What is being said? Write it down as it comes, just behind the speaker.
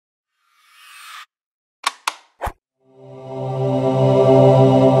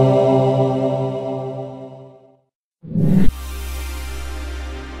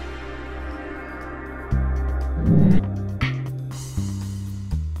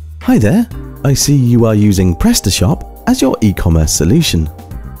Hi there, I see you are using PrestaShop as your e-commerce solution.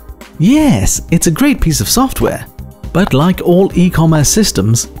 Yes, it's a great piece of software. But like all e-commerce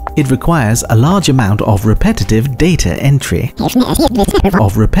systems, it requires a large amount of repetitive data entry.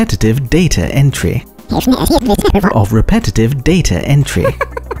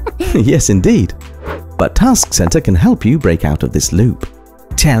 Yes, indeed. But TaskCentre can help you break out of this loop.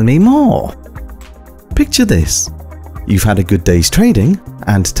 Tell me more. Picture this. You've had a good day's trading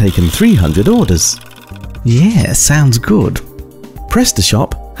and taken 300 orders. Yeah, sounds good.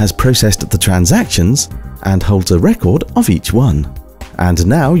 PrestaShop has processed the transactions and holds a record of each one. And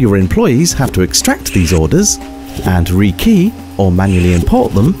now your employees have to extract these orders and rekey or manually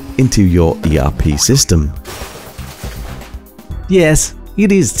import them into your ERP system. Yes,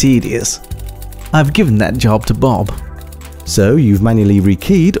 it is tedious. I've given that job to Bob. So you've manually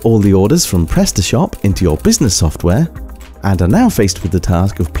rekeyed all the orders from PrestaShop into your business software and are now faced with the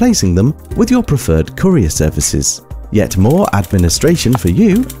task of placing them with your preferred courier services. Yet more administration for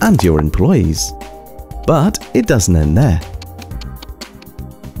you and your employees. But it doesn't end there.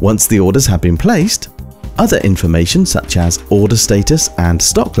 Once the orders have been placed, other information such as order status and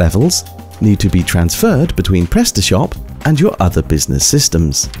stock levels need to be transferred between PrestaShop and your other business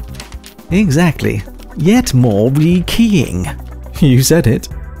systems. Exactly. Yet more rekeying. You said it.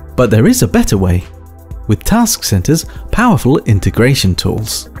 But there is a better way, with TaskCentre's powerful integration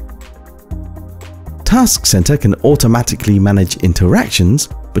tools. TaskCentre can automatically manage interactions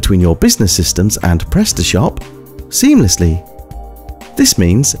between your business systems and PrestaShop seamlessly. This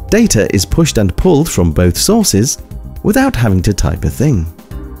means data is pushed and pulled from both sources without having to type a thing.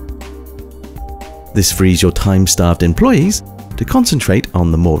 This frees your time-starved employees to concentrate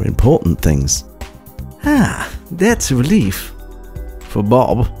on the more important things. Ah, that's a relief. For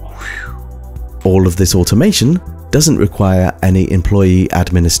Bob. All of this automation doesn't require any employee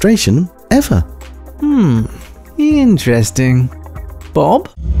administration ever. Interesting. Bob?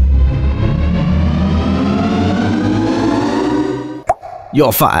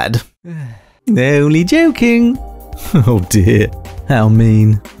 You're fired. Only joking. Oh dear, how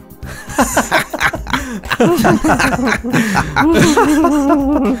mean.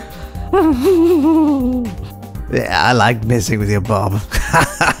 Yeah, I like messing with you, Bob.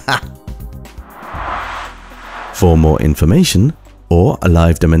 For more information or a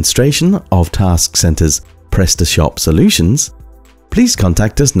live demonstration of TaskCentre's PrestaShop solutions, please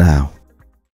contact us now.